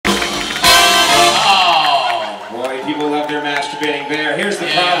masturbating bear. Here's the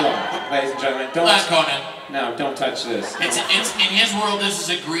problem, ladies and gentlemen. Don't, Conan. No, don't touch this. It's in his world. This is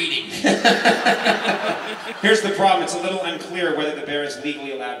a greeting. Here's the problem. It's a little unclear whether the bear is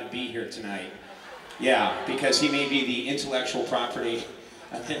legally allowed to be here tonight. Yeah, because he may be the intellectual property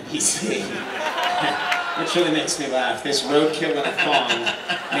of NBC. Which really makes me laugh. This roadkill in a thong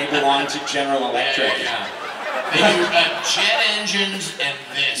may belong to General Electric. Yeah. They do jet engines and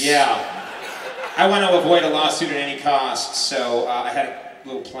this. Yeah. I want to avoid a lawsuit at any cost, so I had a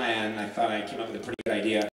little plan. I thought I came up with a pretty good idea.